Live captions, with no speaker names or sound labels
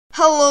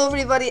Hello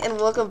everybody and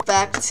welcome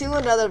back to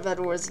another Bed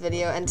Wars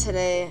video, and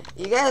today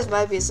you guys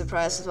might be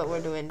surprised with what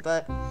we're doing,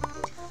 but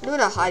we're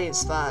doing a hiding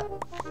spot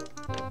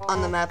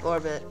on the map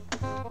Orbit.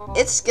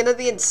 It's gonna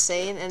be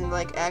insane, and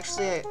like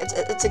actually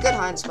it's a good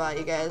hiding spot,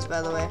 you guys,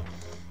 by the way.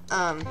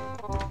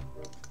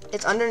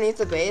 It's underneath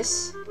the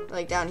base,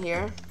 like down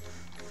here.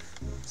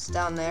 It's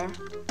down there.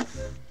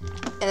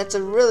 And it's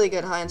a really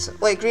good hiding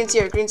spot. Wait, green's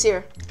here,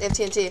 They have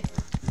TNT.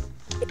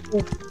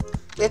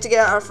 We have to get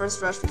out our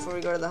first rush before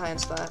we go to the hiding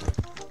spot.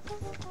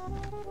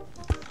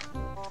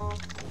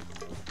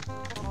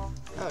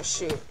 Oh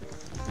shoot.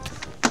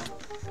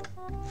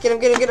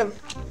 Get him.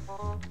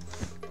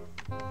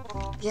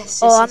 Yes.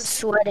 Oh, I'm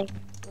sweating.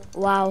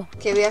 Wow.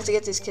 Okay, we have to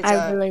get these kids out.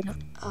 I really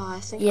don't. Oh, I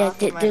think yeah,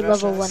 they're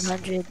level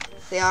 100.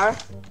 They are?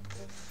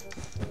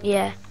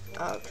 Yeah.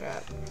 Oh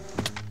crap.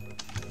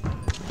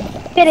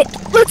 Get it.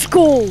 Let's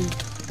go.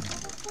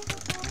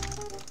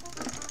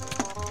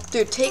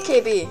 Dude, take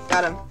KB.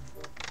 Got him.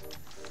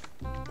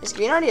 Is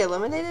green already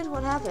eliminated?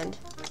 What happened?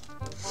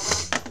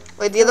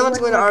 Wait, the other one's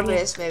going to our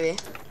base, maybe.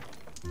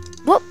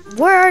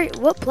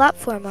 What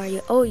platform are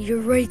you? Oh,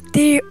 you're right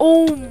there.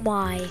 Oh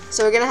my.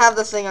 So we're gonna have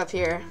the thing up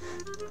here.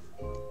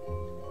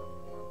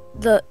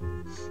 The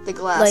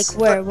glass. Like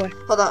where?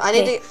 Hold on, I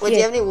need to. Wait, do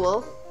you have any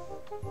wool?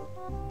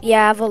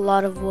 Yeah, I have a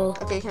lot of wool.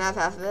 Okay, can I have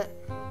half of it?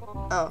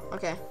 Oh,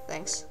 okay,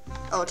 thanks.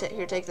 Oh,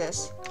 here, take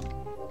this.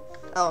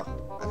 Oh,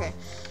 okay.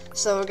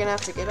 So we're gonna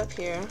have to get up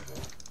here.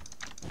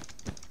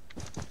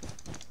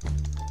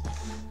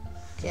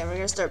 Okay, and we're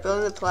gonna start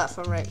building the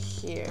platform right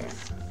here.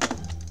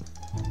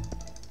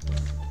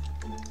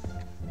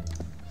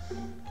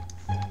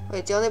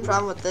 Wait, the only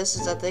problem with this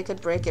is that they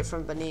could break it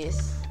from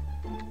beneath.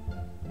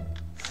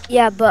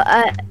 Yeah, but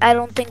I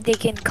don't think they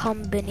can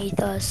come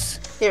beneath us.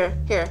 Here.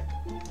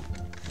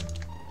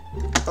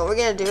 What we're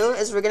gonna do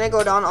is we're gonna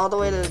go down all the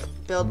way to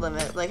build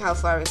limit, like how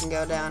far we can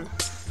go down.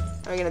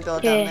 And we're gonna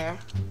build down there.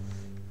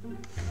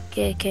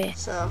 Okay.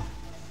 So.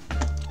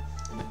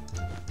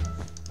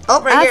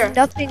 Oh, right here.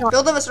 Nothing on.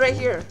 Build them is right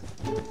here.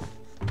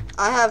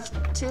 I have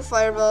 2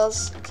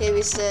 fireballs,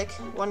 KB stick,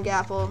 1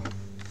 gapple.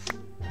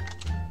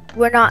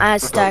 We're not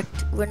as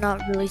stacked. We're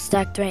not really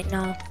stacked right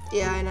now.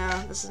 Yeah, I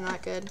know. This is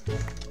not good.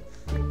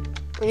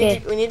 We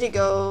need to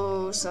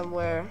go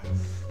somewhere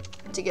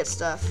to get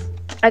stuff.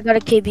 I got a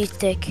KB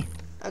stick.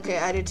 Okay,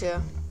 I do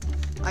too.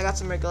 I got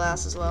some red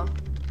glass as well.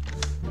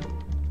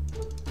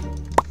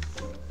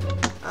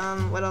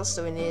 What else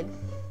do we need?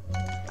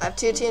 I have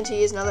 2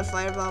 TNTs, another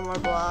fireball, more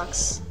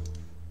blocks.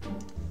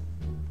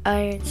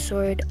 Iron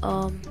sword.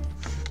 I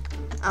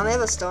only have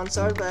a stone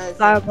sword, but I think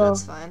fireball.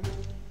 That's fine.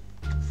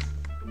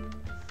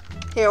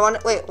 Here,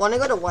 wanna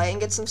go to white and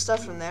get some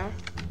stuff from there?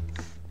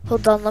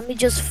 Hold on, let me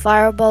just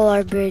fireball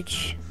our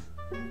bridge.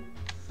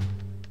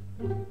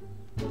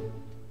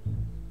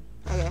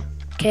 Okay.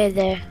 Okay,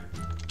 there.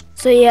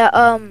 So yeah,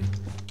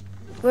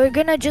 we're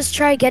gonna just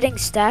try getting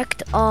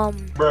stacked,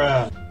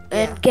 Bruh.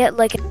 and get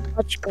like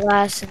much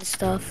glass and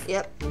stuff.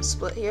 Yep,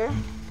 split here.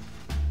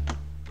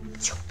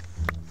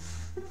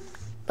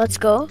 Let's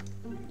go.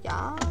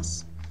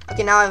 Yes.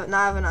 Okay, now I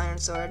have an iron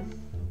sword.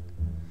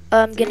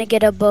 I'm gonna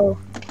get a bow.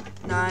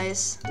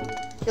 Nice.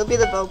 You'll be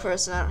the bow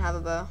person. I don't have a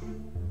bow.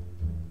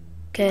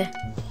 Okay.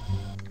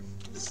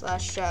 /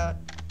 shout.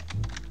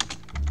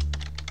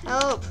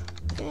 Help!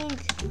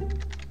 Pink.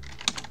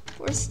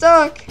 We're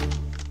stuck.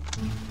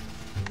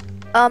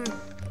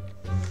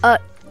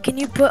 Can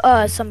you put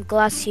some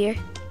glass here?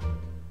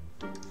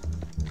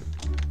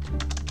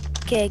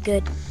 Okay,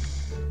 good.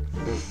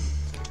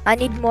 I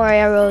need more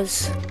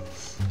arrows.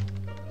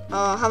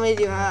 Oh, how many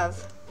do you have?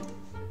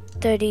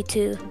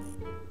 32.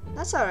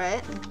 That's all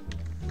right.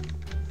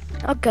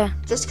 Okay.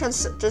 Just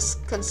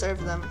conserve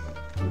them.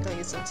 Don't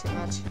use them too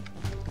much.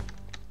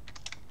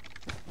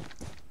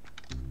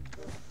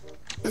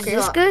 Is Okay,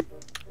 this good?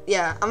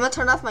 Yeah, I'm gonna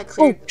turn off my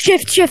clear. Oh,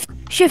 shift. Shift?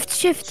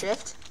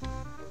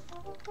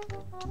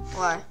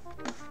 Why?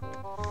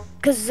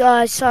 Cause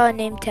I saw a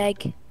name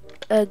tag,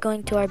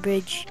 going to our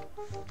bridge.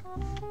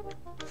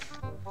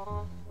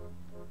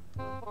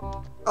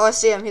 Oh, I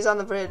see him. He's on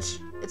the bridge.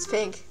 It's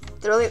pink.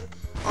 They're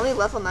only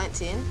level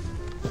 19.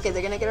 Okay,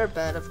 they're gonna get our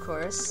bed, of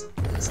course.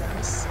 Makes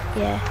sense.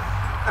 Yeah.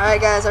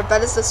 Alright, guys, our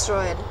bed is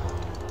destroyed.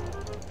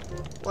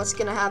 What's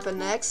gonna happen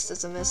next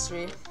is a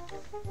mystery.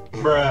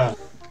 Bruh.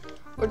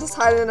 We're just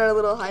hiding in our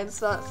little hide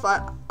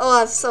spot.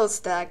 Oh, I'm so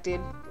stacked,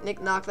 dude. Nick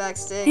knockback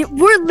stick.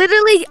 We're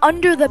literally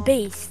under the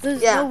base.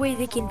 There's no way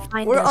they can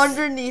find us. We're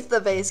underneath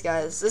the base,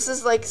 guys. This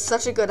is like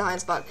such a good hiding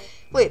spot.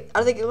 Wait,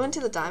 are they going to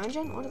the diamond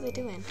gen? What are they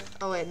doing?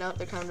 Oh wait, no,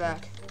 they're coming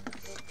back.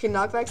 Okay,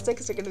 knockback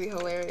sticks are gonna be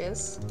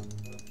hilarious.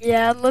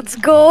 Yeah, let's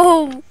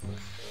go.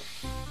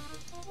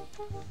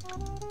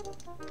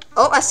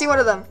 Oh, I see one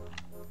of them.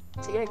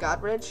 Is he gonna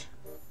God bridge?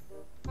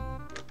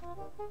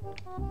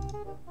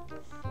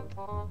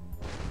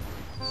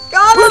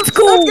 Got him! Let's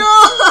go!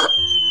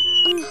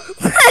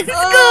 Let's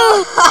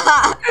go!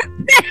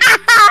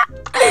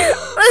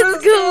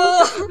 Let's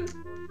go!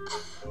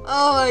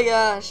 Oh my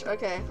gosh.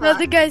 Okay. The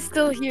other guy's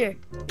still here.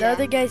 The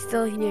other guy's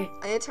still here.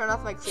 I need to turn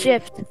off my clear.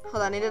 Shift.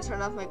 Hold on, I need to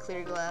turn off my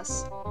clear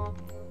glass.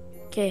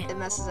 Okay. it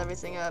messes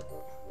everything up.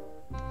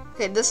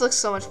 Okay, this looks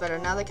so much better.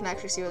 Now they can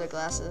actually see where the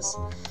glass is.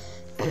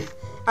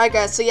 Alright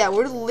guys, so yeah,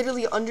 we're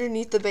literally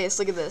underneath the base.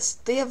 Look at this.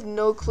 They have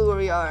no clue where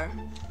we are.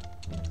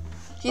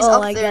 He's Oh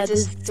up my there God,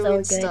 just this is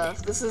doing so good.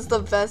 stuff. This is the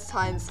best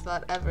hiding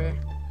spot ever.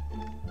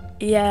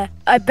 Yeah,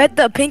 I bet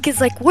the pink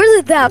is like, where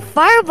did that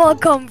fireball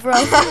come from?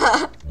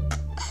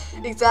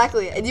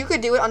 Exactly, and you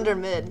could do it under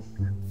mid,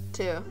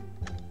 too.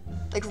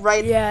 Like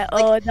right. Yeah.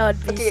 Like, Oh, that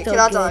would be okay, so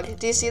KidHotDog, good.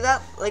 do you see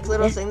that like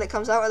little Yeah. thing that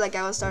comes out where that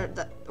guy was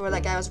where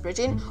that guy was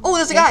bridging? Oh,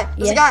 there's a guy.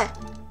 There's a Yeah. guy.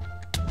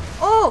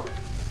 Oh.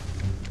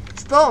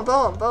 Boom,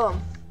 boom,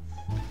 boom.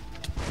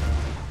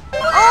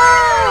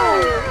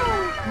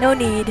 Oh! No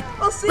need.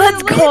 I'll see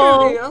Let's you later,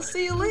 go. dude. I'll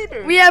see you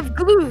later. We have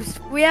glues.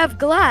 We have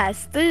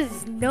glass.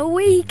 There's no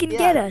way he can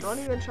get us. Don't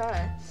even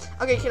try.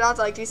 Okay,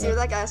 KidHotDog, do you see where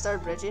that guy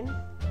started bridging?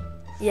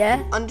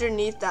 Yeah.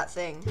 Underneath that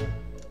thing.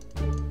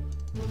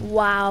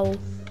 Wow.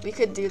 We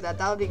could do that.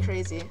 That would be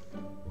crazy.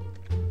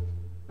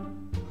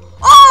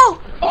 Oh!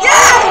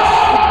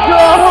 Yes!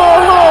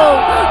 Oh,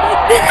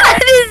 that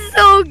is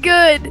so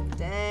good.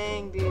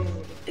 Dang, dude.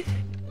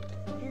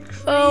 You're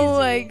crazy. Oh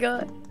my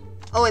God.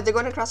 Oh wait, they're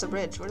going across a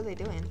bridge. What are they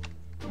doing?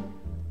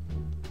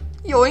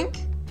 Yoink!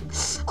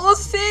 I'll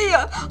see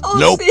ya!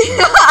 I'll see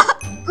ya!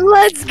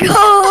 Let's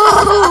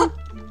go.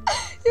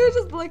 You were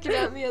just looking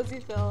at me as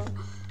you fell.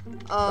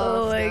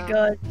 Oh my no.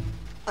 God.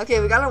 Okay,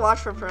 we gotta watch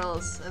for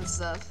pearls and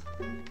stuff.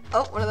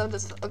 Oh, one of them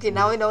just. Okay,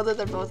 now we know that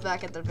they're both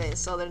back at their base,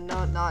 so they're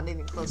not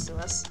even close to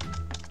us.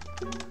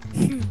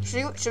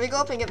 Should we go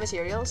up and get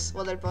materials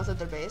while they're both at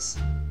their base?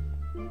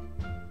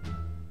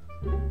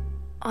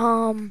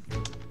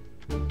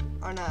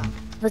 Or no?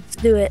 Let's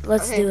do it.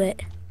 Let's Okay. do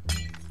it.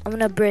 I'm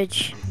gonna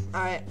bridge.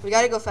 Alright, we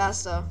gotta go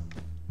fast though.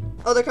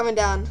 Oh, they're coming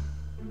down.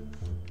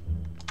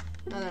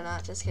 No, they're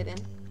not. Just kidding.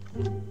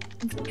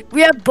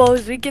 We have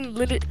bows. We can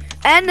literally,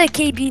 and a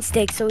KB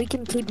stick, so we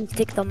can KB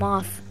stick them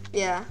off.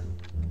 Yeah.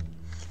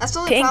 That's the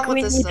only Pink, problem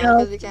we with this need though, because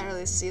help. we can't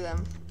really see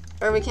them.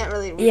 Or we can't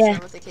really reach Yeah.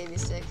 them with the KB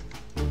stick.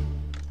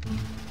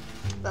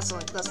 That's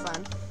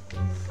fine.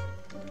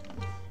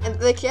 And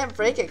they can't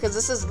break it because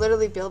this is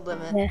literally build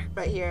limit Yeah.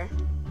 right here.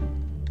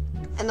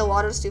 And the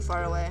water's too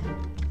far away.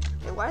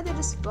 Wait, why did they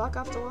just block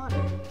off the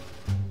water?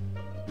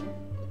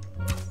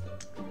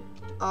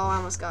 Oh, I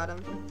almost got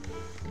him.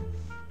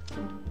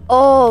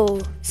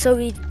 Oh, so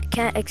we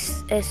can't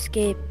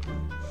escape.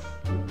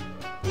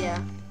 Yeah,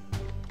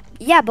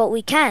 Yeah, but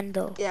we can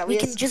though. Yeah, we we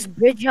can just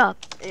bridge up.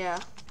 yeah.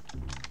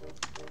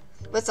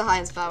 But it's a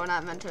hiding spot, we're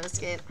not meant to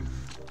escape.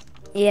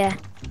 Yeah.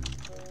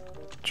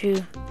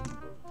 True.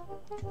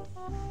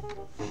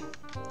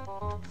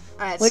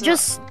 Alright, We're so,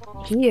 just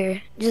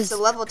here. Just so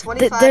level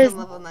 25 there's- and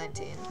level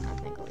 19. I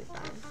think we'll be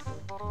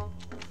fine.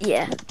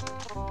 yeah.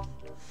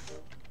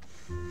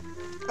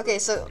 Okay,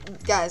 so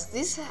guys,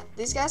 these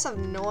guys have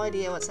no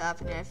idea what's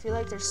happening. I feel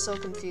like they're so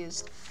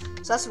confused.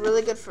 So that's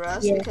really good for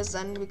us Yeah. because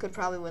then we could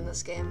probably win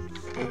this game.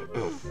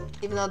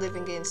 Even though they've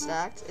been getting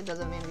stacked, it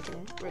doesn't mean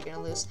we're gonna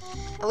lose.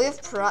 And we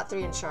have Prot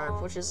 3 and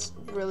Sharp, which is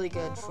really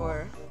good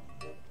for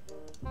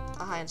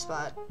a high end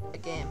spot, a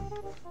game.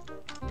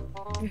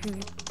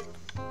 Mhm.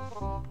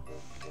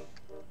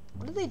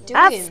 What are they doing?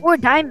 I have 4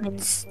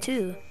 diamonds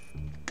too.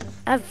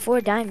 I have 4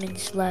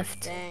 diamonds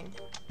left. Dang.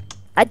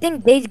 I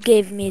think they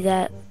gave me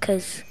that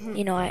because,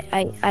 you know,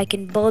 I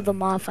can bow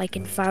them off. I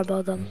can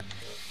fireball them.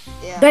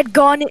 Yeah. Bed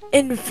gone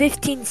in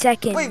 15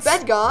 seconds. Wait,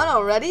 bed gone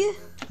already?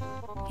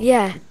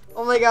 Yeah.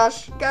 Oh my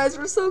gosh, guys,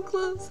 we're so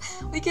close.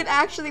 We can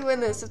actually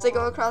win this if they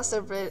go across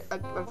their bridge.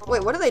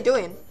 Wait, what are they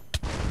doing?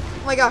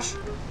 Oh my gosh.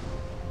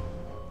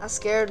 That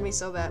scared me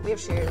so bad. We have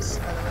shears,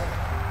 by the way.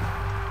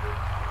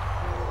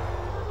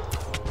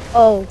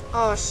 Oh.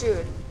 Oh,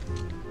 shoot.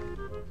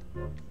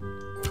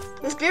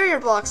 There's barrier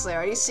blocks there.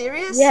 Are you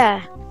serious?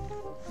 Yeah.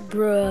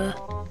 Bruh.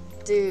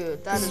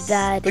 Dude, that is...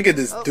 Bad. Look at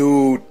this Oh.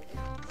 dude.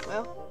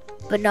 Well,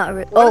 But not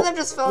really. one Oh. of them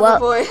just fell well-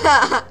 in the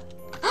void.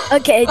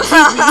 Okay.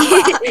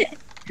 GG.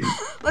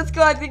 Let's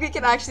go. I think we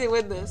can actually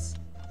win this.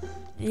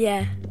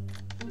 Yeah.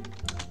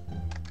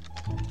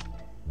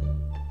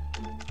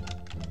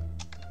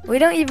 We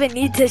don't even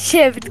need to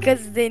shift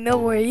because they know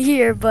we're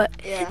here, but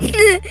Yeah.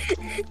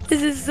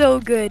 this is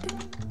so good.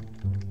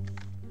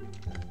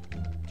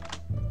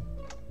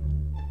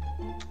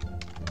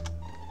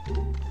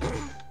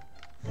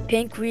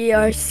 Pink, we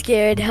are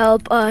scared.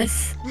 Help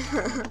us.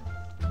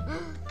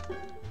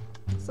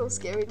 So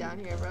scary down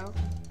here, bro.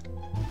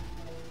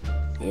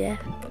 Yeah.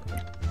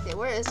 Okay,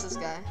 where is this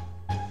guy?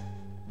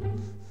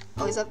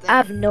 Oh, he's up I there.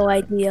 have no Oh,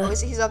 idea.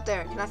 he's up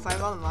there. Can I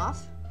fireball him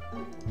off?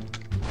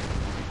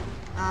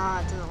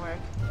 Ah, it doesn't work.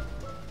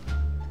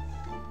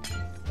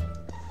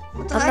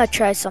 What the I'm heck? gonna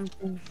try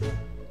something.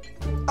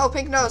 Oh,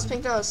 pink nose,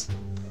 pink nose.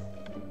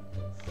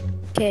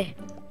 Okay.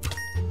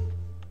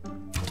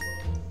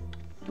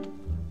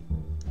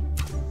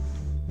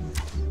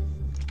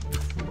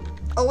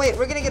 Oh wait,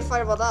 we're gonna get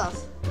fireballed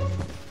off.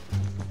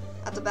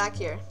 At the back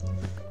here.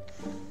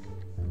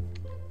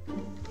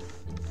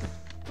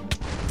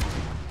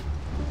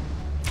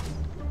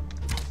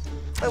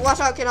 Wait, watch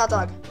out,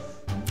 KidHotDog.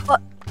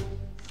 What?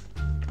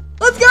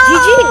 Let's go!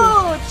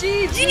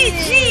 GG.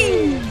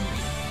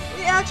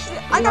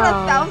 I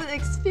got 1,000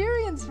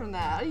 experience from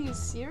that. Are you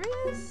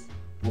serious?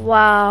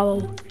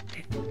 Wow.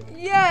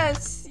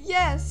 Yes,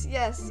 yes,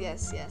 yes,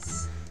 yes,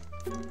 yes.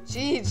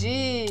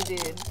 GG,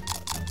 dude.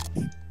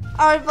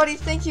 Alright, buddy,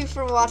 thank you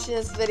for watching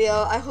this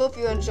video. I hope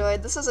you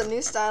enjoyed. This is a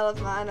new style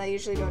of mine. I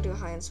usually don't do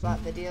high-end spot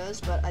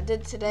videos, but I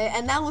did today,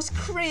 and that was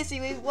crazy.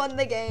 We won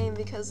the game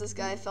because this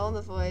guy fell in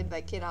the void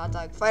by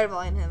KidHotDog,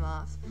 fireballing him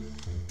off.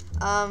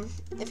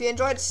 If you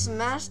enjoyed,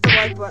 smash the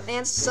like button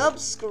and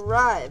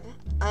subscribe.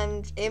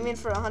 I'm aiming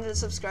for 100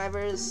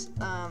 subscribers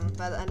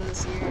by the end of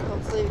this year.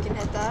 Hopefully we can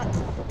hit that.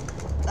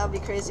 That would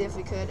be crazy if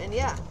we could. And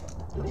yeah,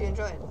 hope you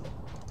enjoyed.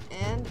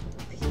 And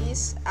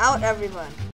peace out, everyone.